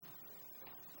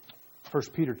1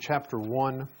 Peter chapter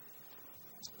 1.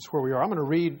 That's where we are. I'm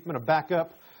going to back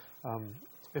up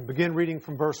and begin reading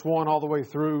from verse 1 all the way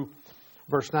through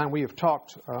verse 9. We have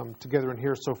talked together in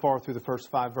here so far through the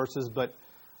first 5 verses, but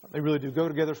they really do go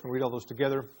together, so we're going to read all those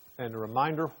together. And a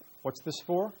reminder, what's this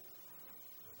for?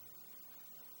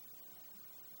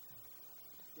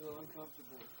 Feel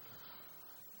uncomfortable.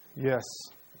 Yes.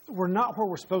 We're not where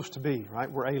we're supposed to be,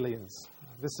 right? We're aliens.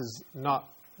 This is not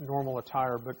normal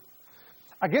attire, but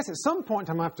I guess at some point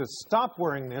in time I have to stop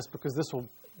wearing this because this will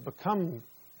become,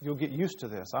 you'll get used to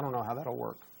this. I don't know how that'll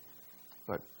work.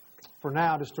 But for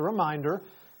now, just a reminder,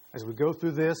 as we go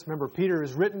through this, remember Peter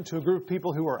is written to a group of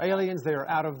people who are aliens. They are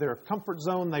out of their comfort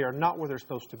zone. They are not where they're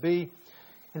supposed to be.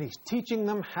 And he's teaching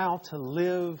them how to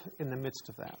live in the midst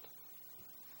of that.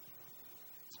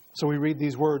 So we read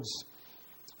these words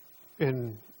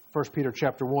in 1 Peter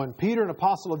chapter 1. Peter, an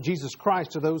apostle of Jesus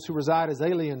Christ, to those who reside as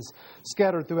aliens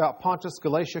scattered throughout Pontus,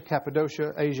 Galatia,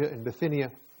 Cappadocia, Asia, and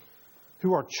Bithynia,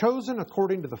 who are chosen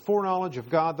according to the foreknowledge of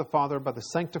God the Father by the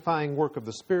sanctifying work of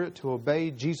the Spirit to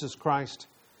obey Jesus Christ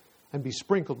and be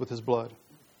sprinkled with His blood.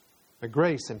 May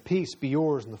grace and peace be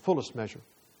yours in the fullest measure.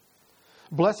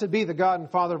 Blessed be the God and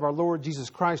Father of our Lord Jesus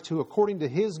Christ, who according to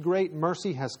His great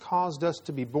mercy has caused us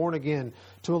to be born again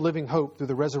to a living hope through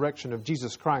the resurrection of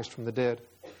Jesus Christ from the dead,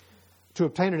 to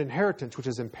obtain an inheritance which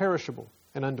is imperishable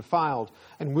and undefiled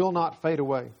and will not fade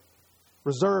away,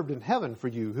 reserved in heaven for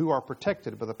you who are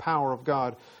protected by the power of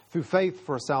God through faith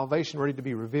for a salvation ready to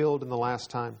be revealed in the last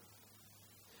time.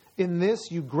 In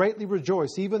this you greatly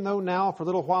rejoice, even though now for a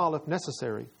little while, if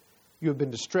necessary, you have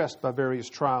been distressed by various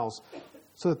trials,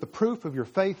 so that the proof of your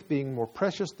faith, being more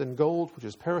precious than gold which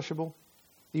is perishable,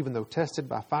 even though tested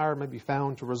by fire, may be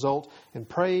found to result in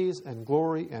praise and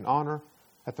glory and honor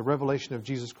at the revelation of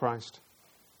Jesus Christ.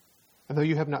 And though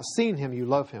you have not seen Him, you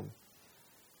love Him.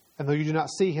 And though you do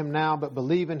not see Him now, but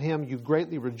believe in Him, you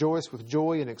greatly rejoice with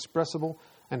joy inexpressible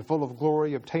and full of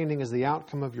glory, obtaining as the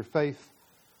outcome of your faith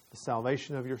the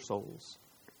salvation of your souls.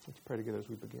 Let's pray together as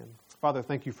we begin. Father,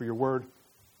 thank you for your word.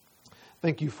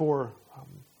 Thank you for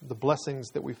the blessings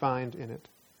that we find in it.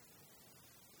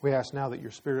 We ask now that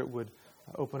your Spirit would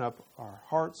open up our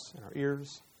hearts and our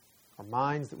ears, our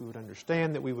minds, that we would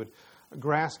understand, that we would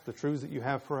grasp the truths that you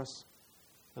have for us.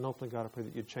 And ultimately, God, I pray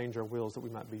that you'd change our wills, that we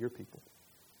might be your people.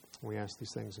 We ask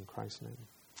these things in Christ's name.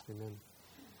 Amen.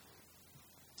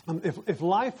 If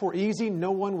life were easy,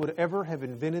 no one would ever have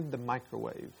invented the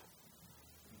microwave.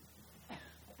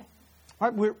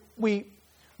 Right?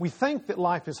 We think that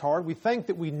life is hard. We think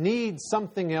that we need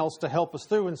something else to help us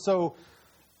through. And so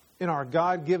in our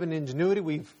God-given ingenuity,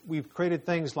 we've created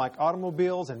things like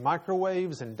automobiles and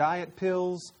microwaves and diet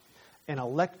pills and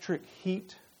electric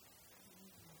heat.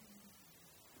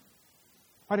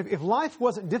 Right? If life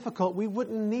wasn't difficult, we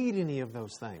wouldn't need any of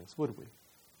those things, would we?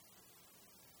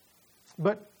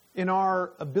 But in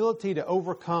our ability to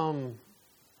overcome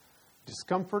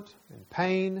discomfort and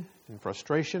pain and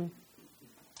frustration,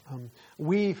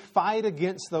 we fight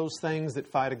against those things that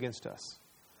fight against us.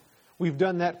 We've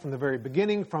done that from the very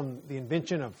beginning, from the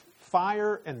invention of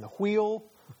fire and the wheel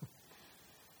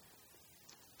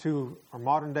to our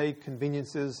modern day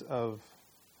conveniences of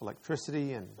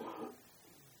electricity and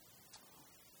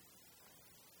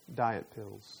diet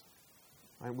pills.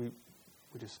 Right? We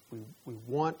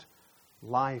want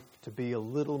life to be a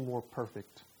little more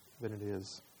perfect than it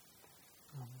is.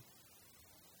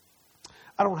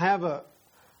 I don't have a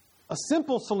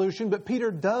simple solution, but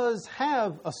Peter does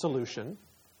have a solution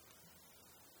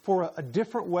for a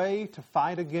different way to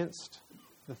fight against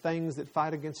the things that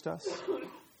fight against us.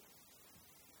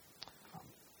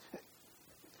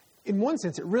 In one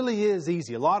sense, it really is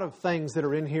easy. A lot of things that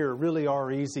are in here really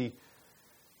are easy.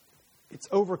 It's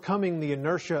overcoming the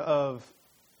inertia of,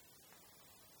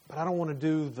 but I don't want to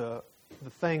do the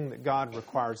thing that God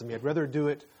requires of me. I'd rather do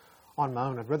it on my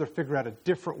own. I'd rather figure out a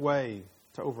different way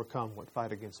to overcome what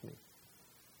fight against me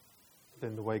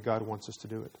than the way God wants us to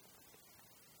do it.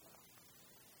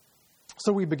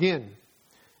 So we begin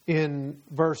in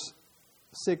verse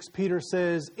 6. Peter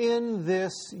says, "In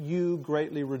this you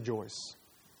greatly rejoice."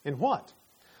 In what?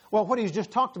 Well, what he's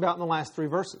just talked about in the last 3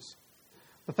 verses.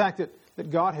 The fact that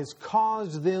God has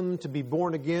caused them to be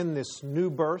born again, this new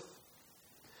birth.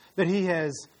 That He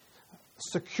has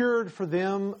secured for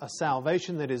them a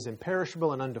salvation that is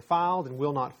imperishable and undefiled and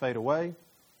will not fade away.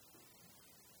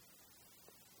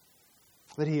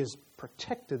 That He has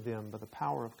protected them by the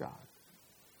power of God.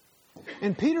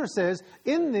 And Peter says,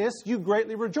 in this you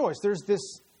greatly rejoice. There's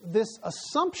this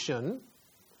assumption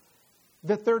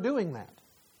that they're doing that.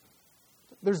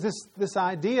 There's this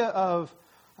idea of,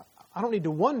 I don't need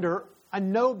to wonder. I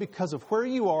know because of where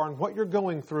you are and what you're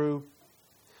going through,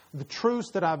 the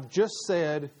truths that I've just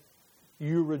said,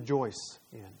 you rejoice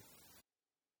in.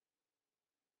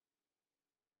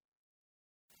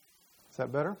 Is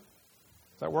that better?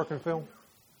 Is that working, Phil?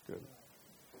 Good.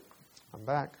 I'm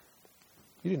back.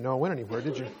 You didn't know I went anywhere,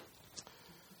 did you?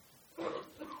 Could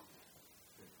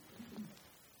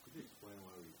you explain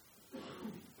why we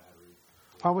need batteries?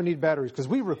 Why we need batteries? Because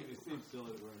It seems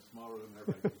silly that we're in a small room and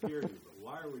everybody can hear you, but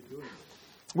why are we doing this?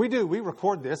 we do. We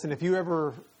record this, and if you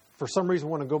ever, for some reason,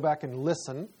 want to go back and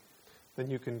listen, then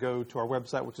you can go to our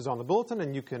website, which is on the bulletin,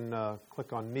 and you can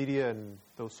click on media, and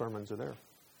those sermons are there.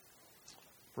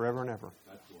 Forever and ever.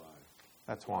 That's why.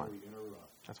 That's why. We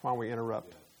interrupt. That's why we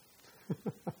interrupt.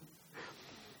 Yes.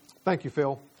 Thank you,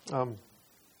 Phil. And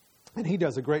he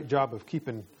does a great job of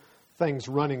keeping things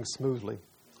running smoothly.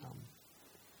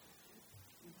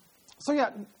 So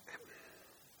yeah,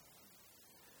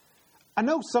 I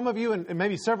know some of you, and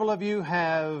maybe several of you,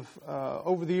 have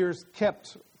over the years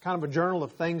kept kind of a journal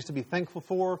of things to be thankful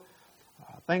for,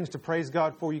 things to praise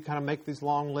God for. You kind of make these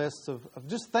long lists of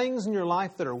just things in your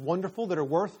life that are wonderful, that are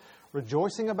worth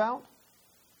rejoicing about.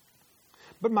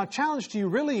 But my challenge to you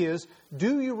really is,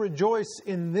 do you rejoice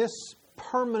in this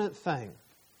permanent thing?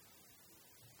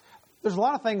 There's a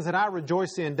lot of things that I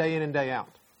rejoice in and day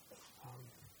out.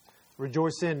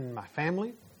 Rejoice in my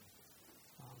family.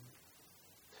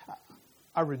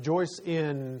 I rejoice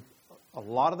in, a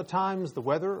lot of the times, the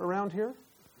weather around here.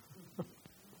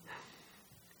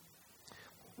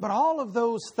 But all of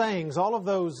those things, all of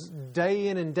those day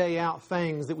in and day out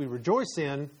things that we rejoice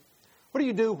in, what do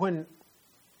you do when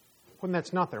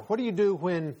that's not there? What do you do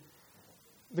when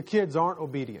the kids aren't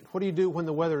obedient? What do you do when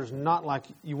the weather is not like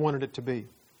you wanted it to be?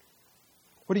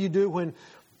 What do you do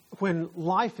when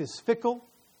life is fickle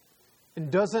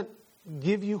and doesn't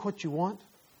give you what you want?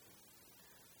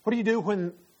 What do you do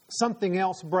when something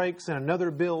else breaks and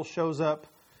another bill shows up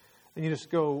and you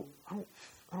just go, I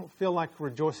don't feel like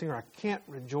rejoicing, or I can't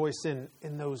rejoice in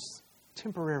those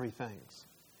temporary things?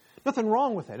 Nothing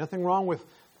wrong with that. Nothing wrong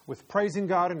with praising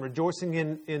God and rejoicing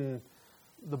in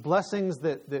the blessings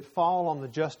that fall on the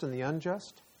just and the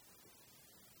unjust.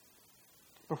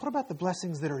 But what about the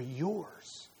blessings that are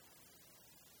yours?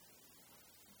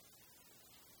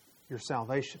 Your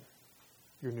salvation,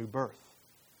 your new birth,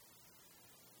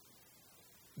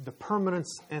 the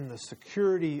permanence and the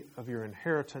security of your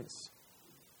inheritance,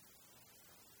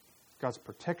 God's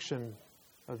protection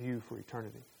of you for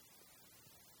eternity.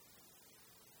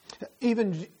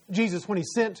 Even Jesus, when He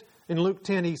sent, in Luke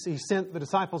 10, He sent the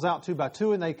disciples out 2 by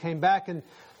 2, and they came back, and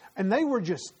they were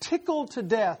just tickled to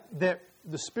death that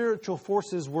the spiritual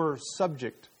forces were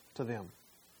subject to them.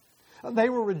 They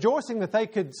were rejoicing that they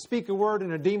could speak a word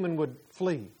and a demon would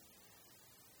flee.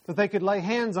 That they could lay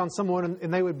hands on someone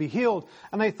and they would be healed.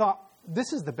 And they thought,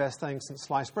 this is the best thing since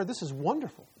sliced bread. This is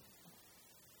wonderful.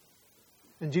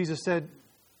 And Jesus said,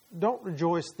 don't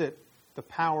rejoice that the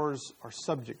powers are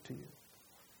subject to you.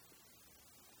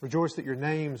 Rejoice that your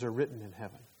names are written in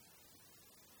heaven.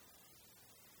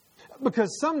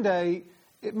 Because someday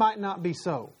it might not be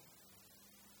so.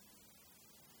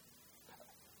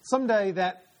 Someday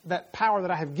that power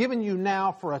that I have given you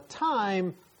now for a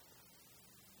time,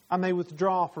 I may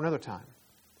withdraw for another time.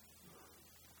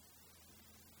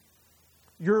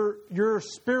 Your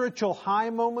spiritual high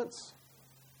moments,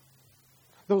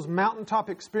 those mountaintop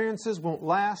experiences won't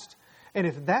last. And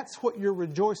if that's what you're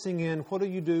rejoicing in, what do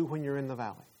you do when you're in the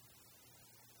valley?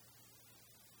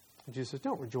 And Jesus says,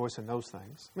 don't rejoice in those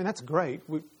things. I mean, that's great.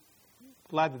 We're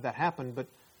glad that happened, but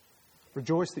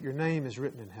rejoice that your name is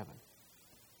written in heaven.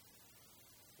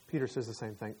 Peter says the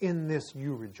same thing. In this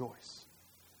you rejoice.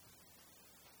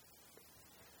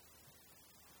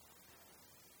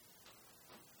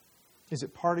 Is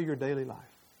it part of your daily life?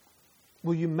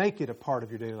 Will you make it a part of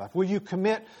your daily life? Will you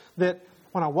commit that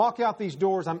when I walk out these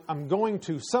doors, I'm going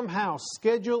to somehow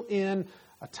schedule in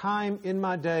a time in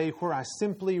my day where I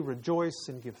simply rejoice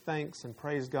and give thanks and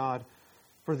praise God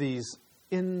for these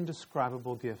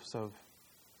indescribable gifts of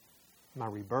my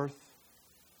rebirth,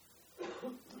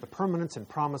 the permanence and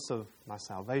promise of my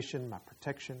salvation, my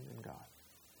protection in God?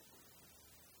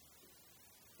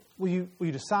 Will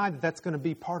you decide that that's going to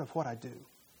be part of what I do?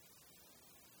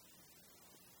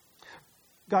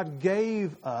 God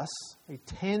gave us a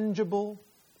tangible,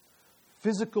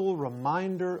 physical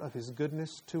reminder of His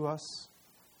goodness to us.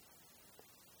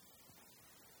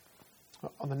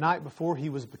 On the night before He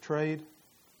was betrayed,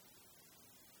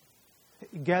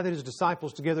 He gathered His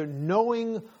disciples together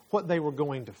knowing what they were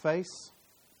going to face.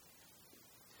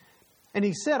 And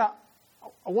He said, I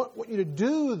want you to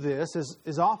do this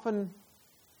as often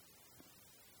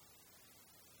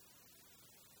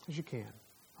as you can.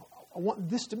 I want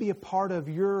this to be a part of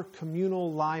your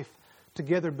communal life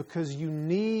together because you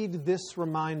need this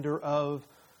reminder of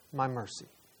my mercy.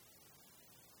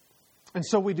 And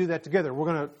so we do that together.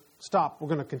 We're going to stop. We're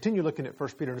going to continue looking at 1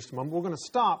 Peter in just a moment. We're going to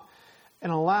stop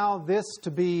and allow this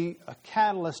to be a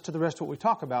catalyst to the rest of what we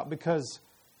talk about because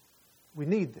we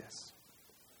need this.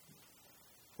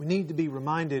 We need to be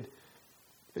reminded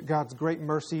that God's great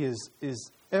mercy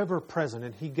is ever present,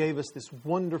 and He gave us this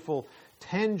wonderful,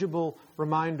 tangible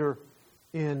reminder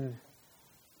in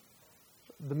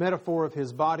the metaphor of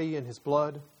His body and His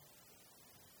blood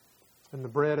and the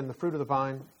bread and the fruit of the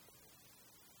vine.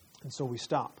 And so we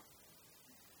stop.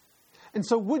 And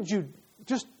so would you,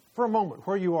 just for a moment,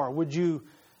 where you are, would you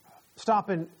stop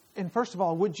and first of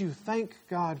all, would you thank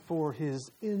God for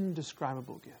His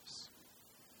indescribable gifts?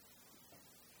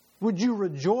 Would you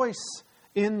rejoice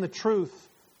in the truth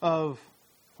of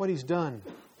what He's done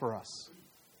for us?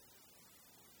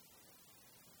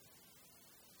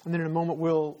 And then in a moment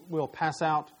we'll pass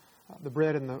out the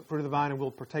bread and the fruit of the vine and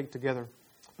we'll partake together.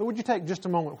 But would you take just a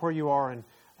moment where you are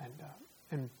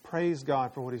and praise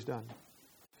God for what He's done?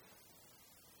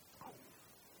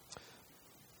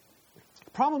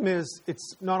 The problem is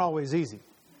it's not always easy.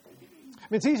 I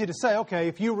mean, it's easy to say, okay,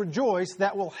 if you rejoice,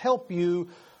 that will help you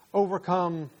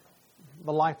overcome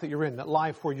the life that you're in, that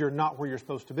life where you're not where you're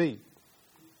supposed to be.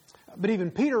 But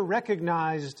even Peter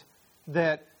recognized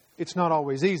that it's not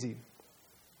always easy.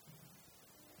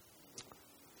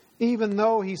 Even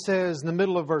though, he says in the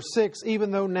middle of verse 6,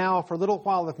 even though now for a little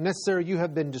while, if necessary, you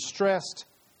have been distressed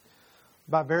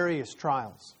by various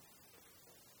trials.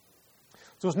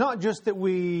 So it's not just that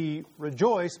we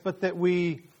rejoice, but that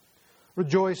we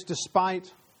rejoice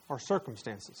despite our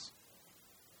circumstances.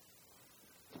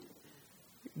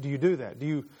 Do you do that?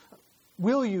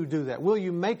 Will you do that? Will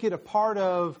you make it a part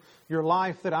of your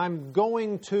life that I'm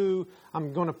going to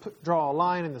draw a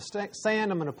line in the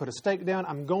sand, I'm going to put a stake down,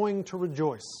 I'm going to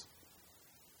rejoice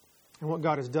in what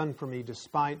God has done for me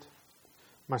despite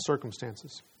my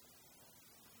circumstances.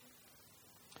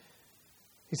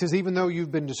 He says, even though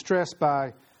you've been distressed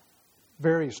by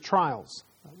various trials.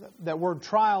 That word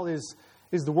trial is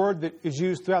the word that is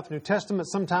used throughout the New Testament.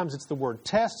 Sometimes it's the word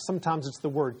test. Sometimes it's the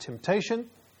word temptation.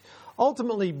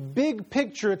 Ultimately, big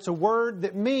picture, it's a word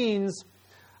that means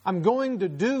I'm going to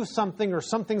do something or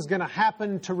something's going to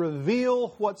happen to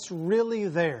reveal what's really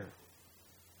there.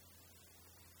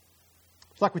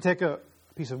 It's like we take a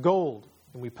piece of gold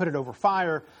and we put it over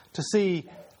fire to see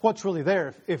what's really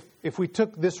there. If we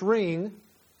took this ring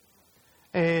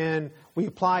and we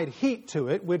applied heat to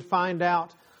it, we'd find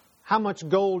out how much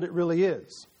gold it really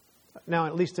is. Now,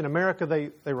 at least in America,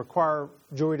 they require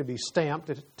jewelry to be stamped.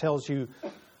 It tells you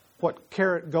what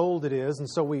carat gold it is, and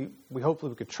so we hopefully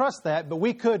we could trust that. But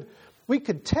we could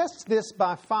test this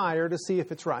by fire to see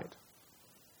if it's right.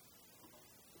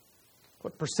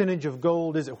 What percentage of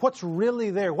gold is it? What's really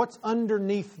there? What's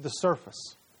underneath the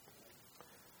surface?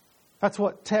 That's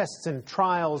what tests and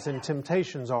trials and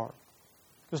temptations are.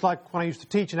 Just like when I used to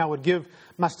teach and I would give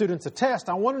my students a test,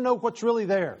 I want to know what's really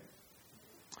there.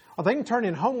 Well, they can turn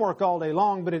in homework all day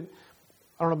long, but I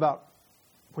don't know about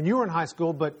when you were in high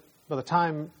school, but by the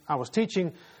time I was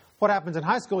teaching, what happens in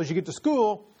high school is you get to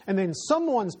school and then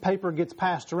someone's paper gets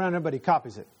passed around, everybody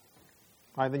copies it.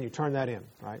 Right, then you turn that in,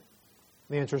 right?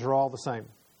 The answers are all the same.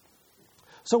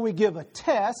 So we give a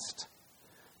test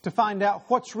to find out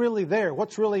what's really there,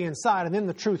 what's really inside, and then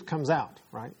the truth comes out,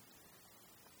 right?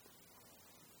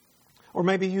 Or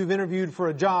maybe you've interviewed for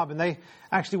a job and they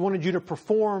actually wanted you to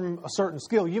perform a certain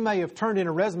skill. You may have turned in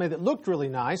a resume that looked really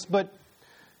nice, but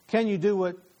can you do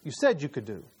what you said you could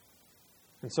do?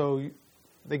 And so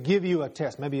they give you a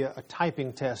test, maybe a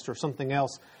typing test or something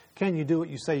else. Can you do what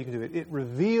you say you can do? It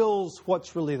reveals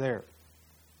what's really there.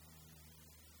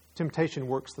 Temptation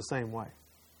works the same way.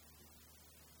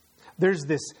 There's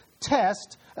this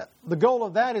test. The goal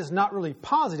of that is not really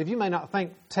positive. You may not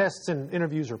think tests and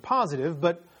interviews are positive,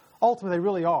 but ultimately they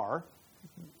really are.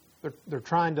 They're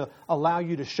trying to allow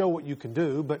you to show what you can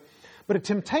do. But a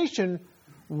temptation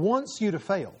wants you to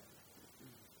fail.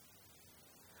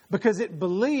 Because it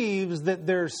believes that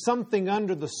there's something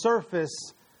under the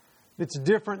surface that's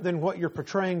different than what you're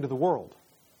portraying to the world.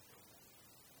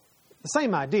 The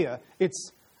same idea.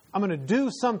 It's, I'm going to do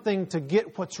something to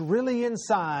get what's really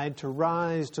inside to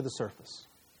rise to the surface.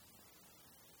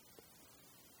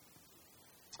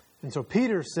 And so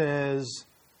Peter says,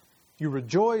 you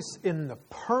rejoice in the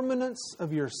permanence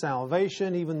of your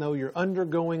salvation, even though you're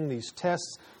undergoing these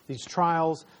tests, these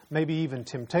trials, maybe even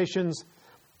temptations,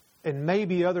 and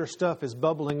maybe other stuff is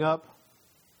bubbling up.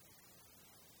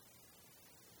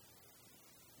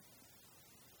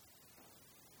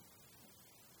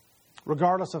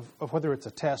 regardless of whether it's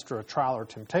a test or a trial or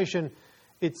temptation,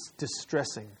 it's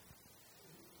distressing.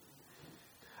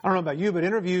 I don't know about you, but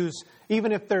interviews,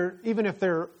 even if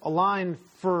they're aligned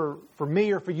for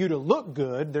me or for you to look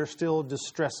good, they're still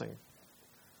distressing.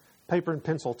 Paper and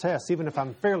pencil tests, even if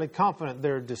I'm fairly confident,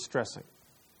 they're distressing.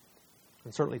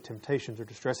 And certainly temptations are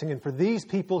distressing. And for these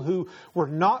people who were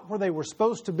not where they were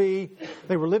supposed to be,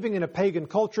 they were living in a pagan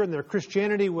culture and their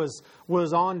Christianity was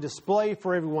on display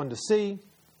for everyone to see.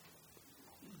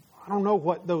 I don't know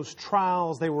what those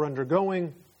trials they were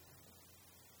undergoing,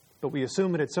 but we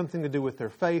assume it had something to do with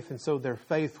their faith, and so their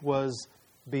faith was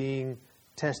being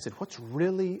tested. What's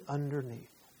really underneath?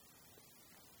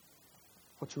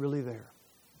 What's really there?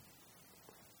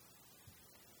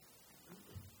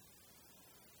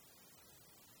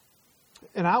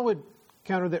 And I would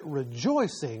counter that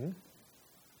rejoicing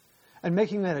and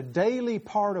making that a daily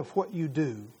part of what you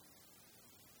do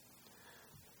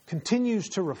continues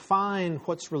to refine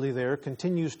what's really there,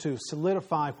 continues to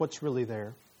solidify what's really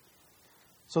there,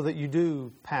 so that you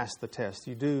do pass the test,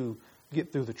 you do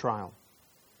get through the trial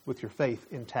with your faith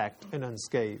intact and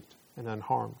unscathed and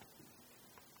unharmed.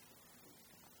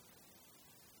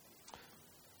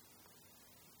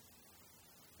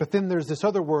 But then there's this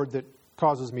other word that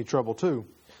causes me trouble too.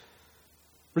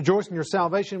 Rejoice in your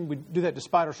salvation. We do that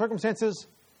despite our circumstances,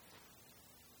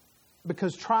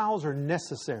 because trials are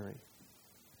necessary.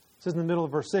 It says in the middle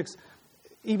of verse 6,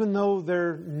 even though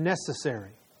they're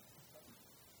necessary.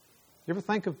 You ever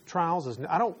think of trials as,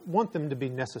 I don't want them to be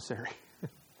necessary. I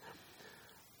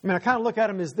mean, I kind of look at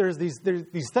them as there's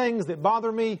these things that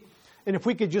bother me, and if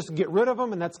we could just get rid of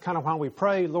them, and that's kind of why we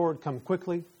pray, Lord, come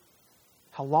quickly.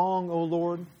 How long, O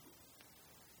Lord?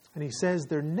 And He says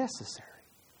they're necessary.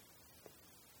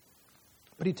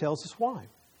 But He tells us why.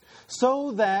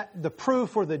 So that the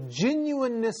proof or the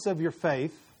genuineness of your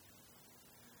faith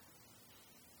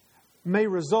may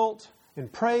result in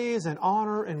praise and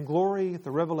honor and glory at the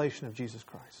revelation of Jesus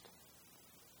Christ.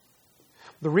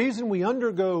 The reason we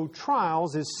undergo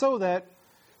trials is so that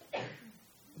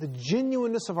the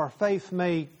genuineness of our faith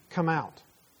may come out.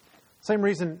 Same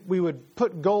reason we would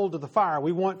put gold to the fire.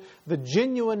 We want the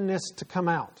genuineness to come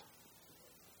out.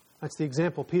 That's the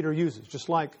example Peter uses. Just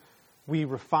like we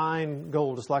refine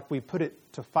gold, just like we put it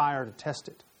to fire to test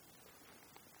it.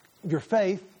 Your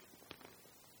faith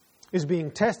is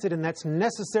being tested, and that's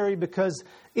necessary because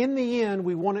in the end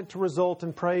we want it to result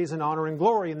in praise and honor and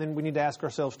glory. And then we need to ask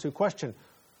ourselves two questions.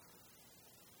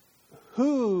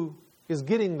 Who is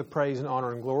getting the praise and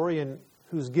honor and glory, and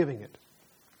who's giving it?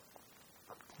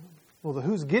 Well, the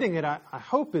who's getting it, I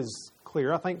hope is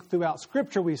clear. I think throughout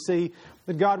Scripture we see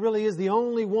that God really is the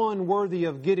only one worthy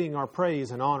of getting our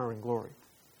praise and honor and glory.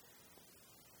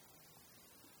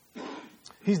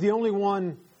 He's the only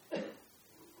one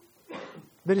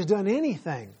that has done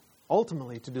anything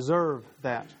ultimately to deserve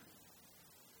that.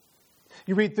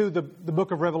 You read through the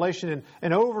book of Revelation,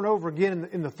 and over again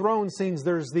in the throne scenes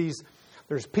there's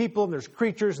people and there's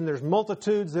creatures and there's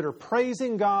multitudes that are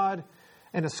praising God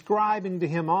and ascribing to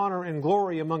Him honor and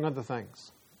glory, among other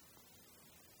things.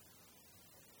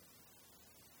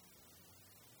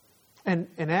 And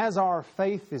as our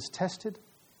faith is tested,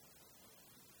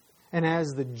 and as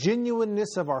the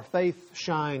genuineness of our faith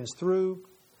shines through,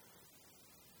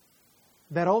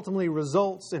 that ultimately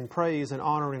results in praise and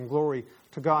honor and glory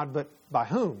to God. But by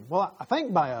whom? Well, I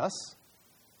think by us.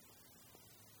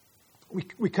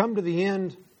 We come to the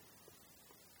end,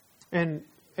 and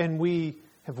we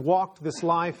have walked this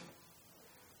life,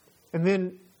 and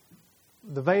then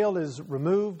the veil is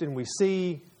removed and we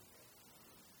see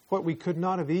what we could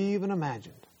not have even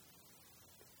imagined.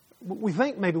 We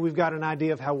think maybe we've got an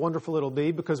idea of how wonderful it'll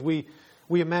be because I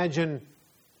imagine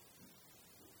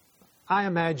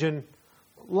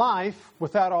life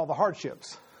without all the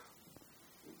hardships.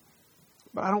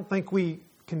 But I don't think we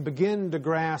can begin to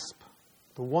grasp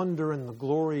the wonder and the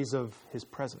glories of His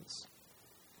presence.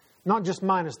 Not just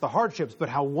minus the hardships, but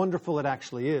how wonderful it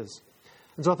actually is.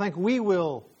 And so I think we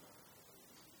will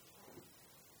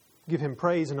give Him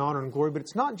praise and honor and glory, but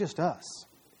it's not just us.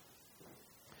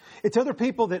 It's other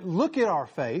people that look at our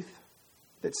faith,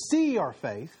 that see our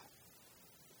faith,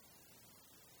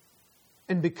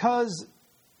 and because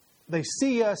they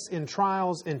see us in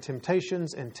trials and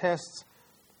temptations and tests,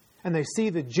 and they see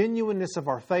the genuineness of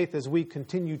our faith as we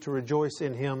continue to rejoice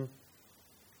in Him,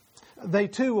 they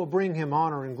too will bring Him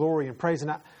honor and glory and praise.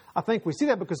 And I think we see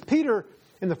that because Peter,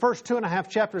 in the first 2.5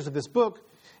 chapters of this book,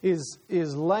 is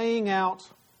laying out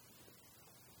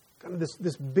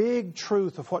this big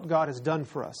truth of what God has done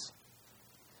for us.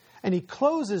 And he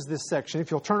closes this section,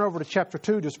 if you'll turn over to chapter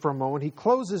 2 just for a moment, he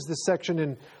closes this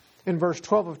section in verse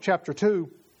 12 of chapter 2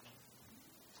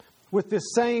 with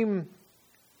this same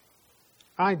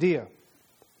idea.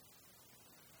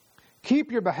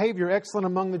 Keep your behavior excellent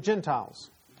among the Gentiles.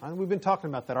 We've been talking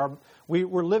about that.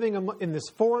 We're living in this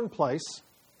foreign place,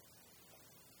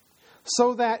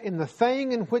 so that in the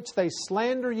thing in which they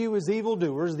slander you as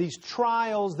evildoers, these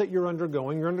trials that you're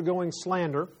undergoing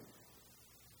slander.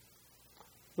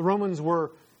 The Romans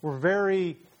were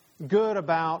very good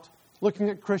about looking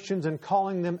at Christians and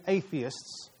calling them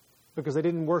atheists because they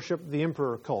didn't worship the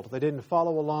emperor cult. They didn't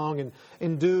follow along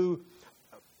and do...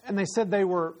 And they said they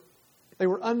were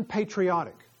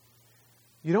unpatriotic.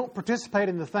 You don't participate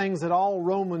in the things that all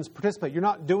Romans participate. You're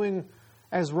not doing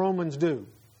as Romans do.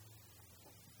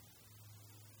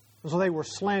 So they were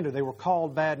slandered. They were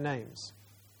called bad names.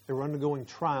 They were undergoing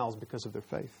trials because of their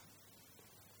faith.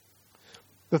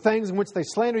 The things in which they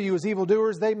slander you as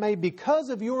evildoers, they may, because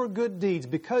of your good deeds,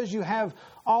 because you have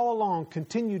all along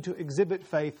continued to exhibit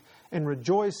faith and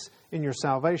rejoice in your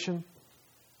salvation,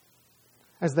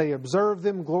 as they observe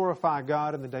them, glorify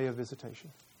God in the day of visitation.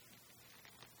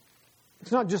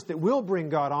 It's not just that we'll bring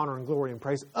God honor and glory and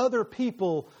praise. Other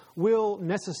people will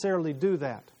necessarily do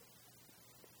that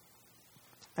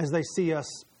as they see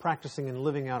us practicing and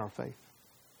living out our faith.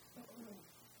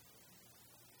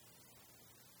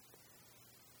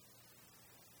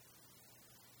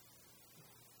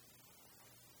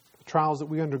 The trials that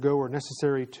we undergo are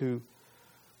necessary to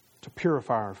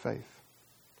purify our faith.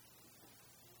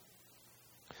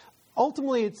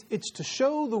 Ultimately, it's to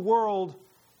show the world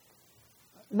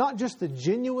not just the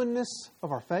genuineness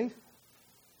of our faith,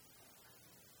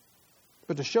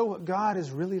 but to show what God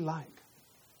is really like.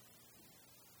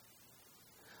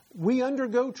 We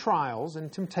undergo trials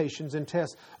and temptations and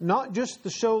tests, not just to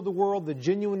show the world the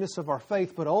genuineness of our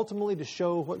faith, but ultimately to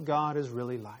show what God is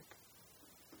really like.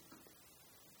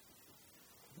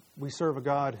 We serve a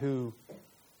God who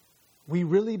we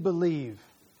really believe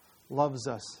loves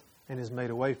us and has made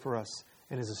a way for us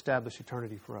and has established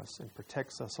eternity for us and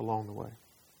protects us along the way.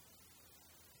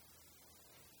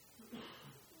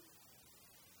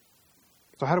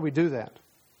 So how do we do that?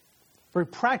 Very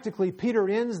practically, Peter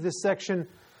ends this section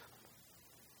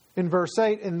in verse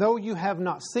 8, and though you have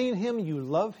not seen him, you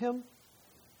love him.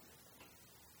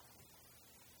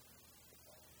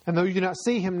 And though you do not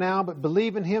see him now, but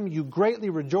believe in him, you greatly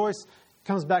rejoice.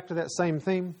 Comes back to that same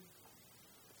theme.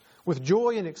 With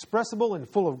joy inexpressible and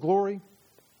full of glory.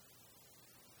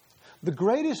 The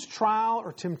greatest trial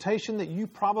or temptation that you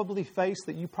probably face,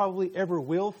 that you probably ever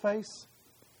will face,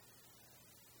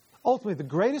 ultimately the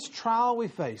greatest trial we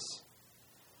face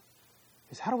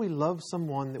is how do we love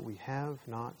someone that we have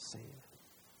not seen?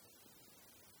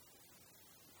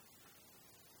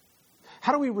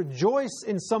 How do we rejoice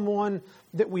in someone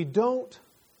that we don't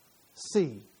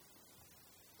see,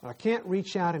 that I can't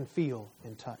reach out and feel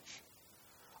and touch?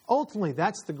 Ultimately,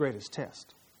 that's the greatest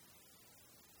test.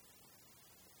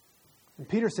 And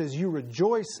Peter says you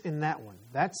rejoice in that one.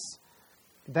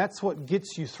 That's what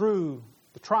gets you through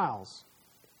the trials.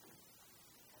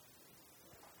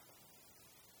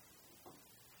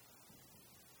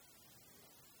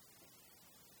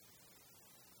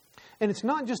 And it's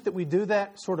not just that we do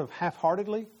that sort of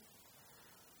half-heartedly.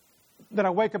 That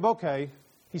I wake up, okay,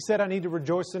 he said I need to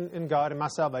rejoice in God and my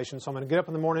salvation, so I'm going to get up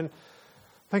in the morning.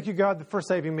 Thank you, God, for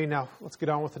saving me. Now, let's get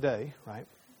on with the day, right?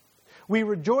 We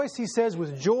rejoice, he says,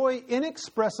 with joy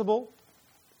inexpressible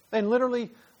and literally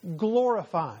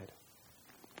glorified.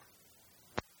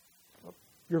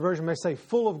 Your version may say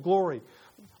full of glory.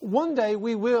 One day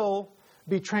we will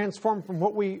be transformed from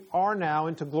what we are now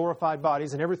into glorified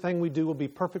bodies, and everything we do will be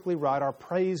perfectly right. Our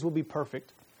praise will be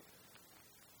perfect.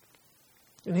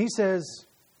 And he says,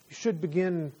 you should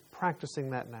begin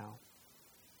practicing that now.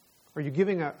 Are you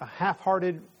giving a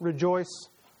half-hearted rejoice?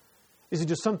 Is it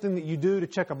just something that you do to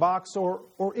check a box? Or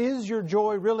is your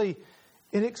joy really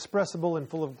inexpressible and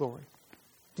full of glory?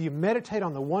 Do you meditate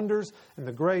on the wonders and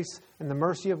the grace and the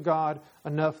mercy of God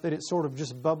enough that it sort of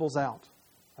just bubbles out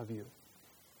of you?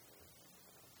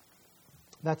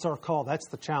 That's our call. That's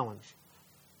the challenge.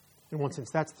 In one sense,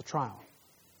 that's the trial.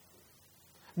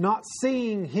 Not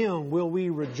seeing him, will we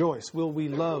rejoice? Will we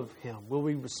love him? Will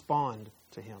we respond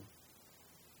to him?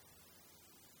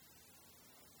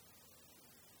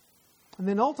 And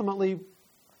then ultimately,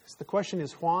 the question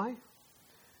is why? And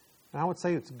I would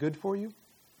say it's good for you.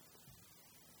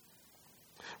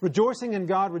 Rejoicing in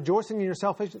God, rejoicing in your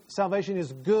salvation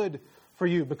is good for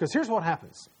you. Because here's what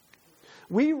happens.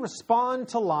 We respond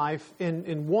to life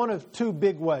in one of two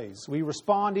big ways. We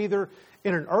respond either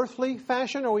in an earthly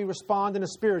fashion or we respond in a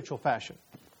spiritual fashion.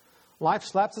 Life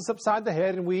slaps us upside the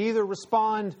head and we either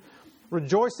respond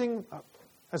rejoicing,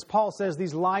 as Paul says,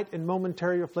 these light and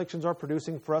momentary afflictions are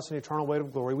producing for us an eternal weight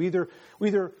of glory. We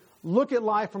either look at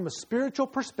life from a spiritual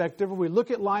perspective or we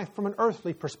look at life from an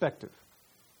earthly perspective.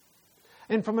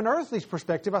 And from an earthly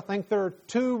perspective, I think there are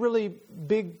two really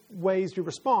big ways to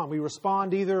respond. We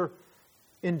respond either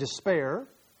in despair.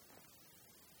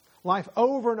 Life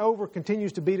over and over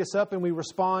continues to beat us up, and we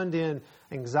respond in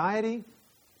anxiety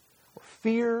or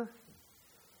fear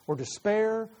or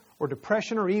despair or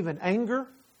depression or even anger.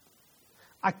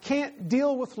 I can't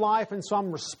deal with life, and so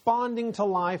I'm responding to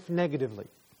life negatively.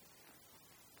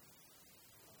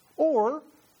 Or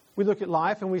we look at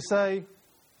life and we say,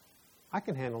 I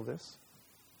can handle this.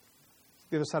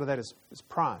 The other side of that is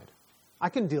pride. I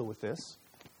can deal with this.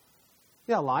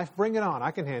 Yeah, life, bring it on.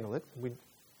 I can handle it.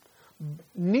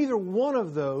 Neither one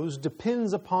of those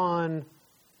depends upon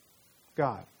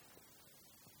God.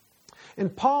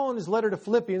 And Paul, in his letter to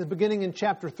Philippians, beginning in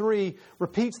chapter 3,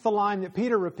 repeats the line that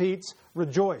Peter repeats,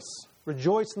 rejoice.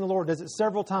 Rejoice in the Lord. Does it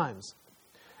several times.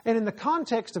 And in the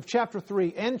context of chapter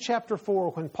 3 and chapter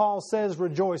 4, when Paul says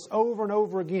rejoice over and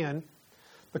over again,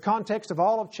 the context of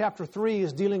all of chapter 3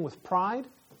 is dealing with pride.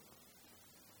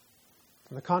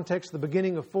 And the context of the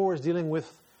beginning of 4 is dealing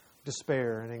with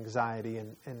despair and anxiety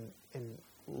and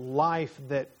life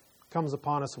that comes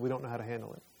upon us and we don't know how to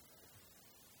handle it.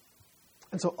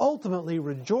 And so ultimately,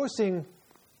 rejoicing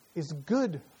is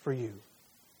good for you.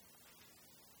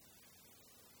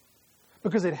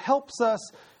 Because it helps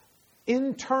us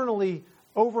internally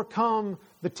overcome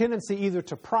the tendency either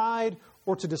to pride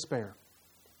or to despair.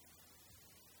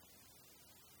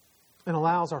 And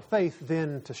allows our faith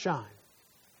then to shine.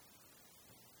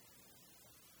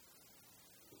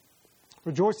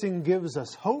 Rejoicing gives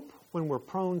us hope when we're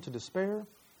prone to despair.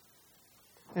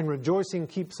 And rejoicing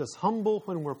keeps us humble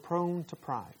when we're prone to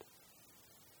pride.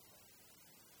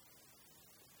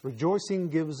 Rejoicing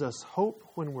gives us hope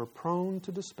when we're prone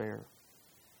to despair.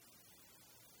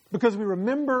 Because we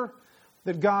remember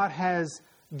that God has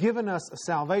given us a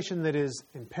salvation that is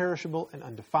imperishable and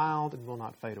undefiled and will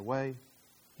not fade away.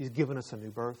 He's given us a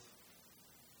new birth.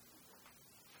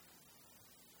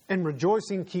 And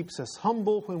rejoicing keeps us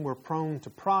humble when we're prone to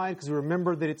pride, because we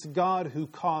remember that it's God who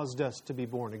caused us to be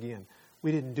born again.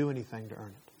 We didn't do anything to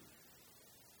earn it.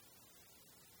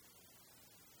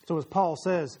 So as Paul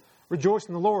says, rejoice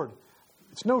in the Lord.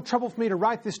 It's no trouble for me to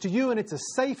write this to you, and it's a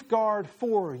safeguard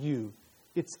for you.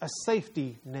 It's a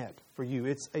safety net for you.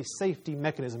 It's a safety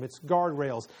mechanism. It's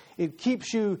guardrails. It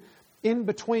keeps you in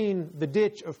between the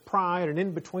ditch of pride and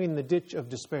in between the ditch of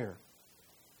despair.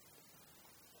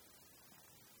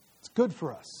 It's good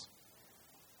for us.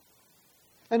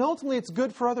 And ultimately, it's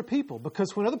good for other people,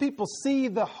 because when other people see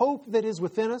the hope that is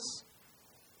within us,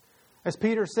 as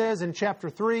Peter says in chapter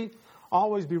 3,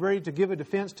 always be ready to give a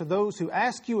defense to those who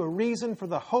ask you a reason for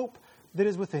the hope that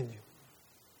is within you.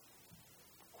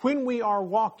 When we are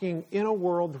walking in a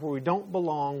world where we don't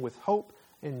belong with hope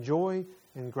and joy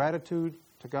and gratitude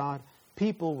to God,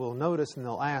 people will notice and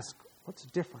they'll ask, what's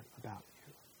different about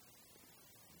you?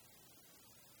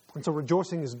 And so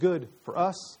rejoicing is good for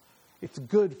us. It's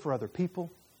good for other people.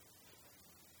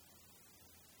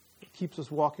 It keeps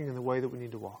us walking in the way that we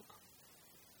need to walk.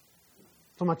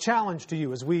 So my challenge to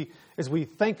you as we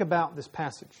think about this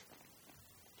passage,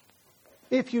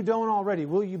 if you don't already,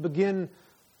 will you begin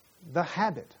the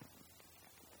habit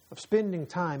of spending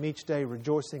time each day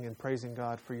rejoicing and praising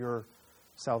God for your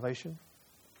salvation?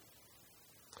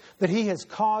 That He has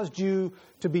caused you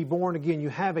to be born again. You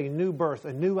have a new birth,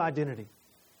 a new identity.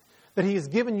 That He has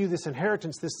given you this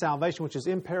inheritance, this salvation, which is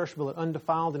imperishable and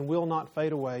undefiled and will not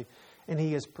fade away. And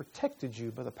He has protected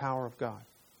you by the power of God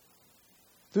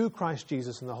through Christ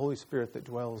Jesus and the Holy Spirit that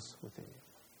dwells within you.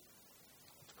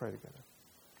 Let's pray together.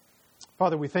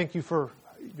 Father, we thank You for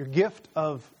Your gift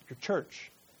of Your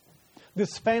church.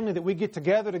 This family that we get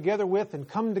together with and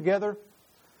come together.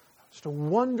 Just a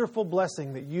wonderful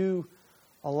blessing that You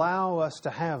allow us to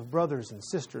have brothers and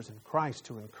sisters in Christ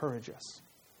to encourage us.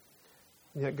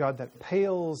 And yet, God, that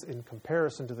pales in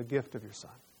comparison to the gift of Your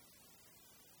Son.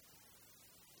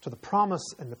 To the promise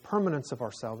and the permanence of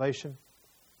our salvation.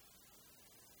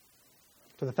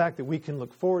 To the fact that we can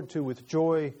look forward to with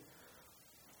joy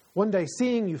one day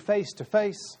seeing You face to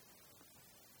face.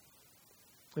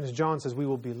 And as John says, we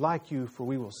will be like You, for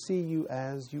we will see You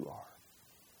as You are.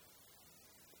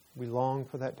 We long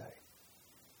for that day.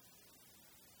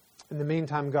 In the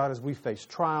meantime, God, as we face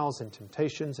trials and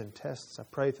temptations and tests, I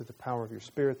pray through the power of Your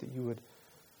Spirit that You would,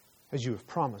 as You have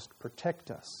promised, protect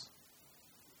us.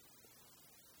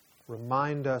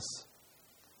 Remind us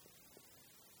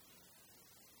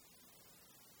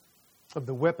of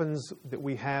the weapons that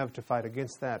we have to fight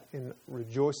against that in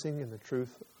rejoicing in the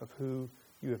truth of who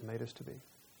You have made us to be.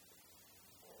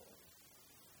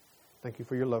 Thank you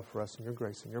for your love for us and your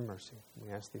grace and your mercy.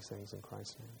 We ask these things in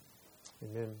Christ's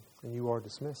name. Amen. And you are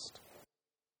dismissed.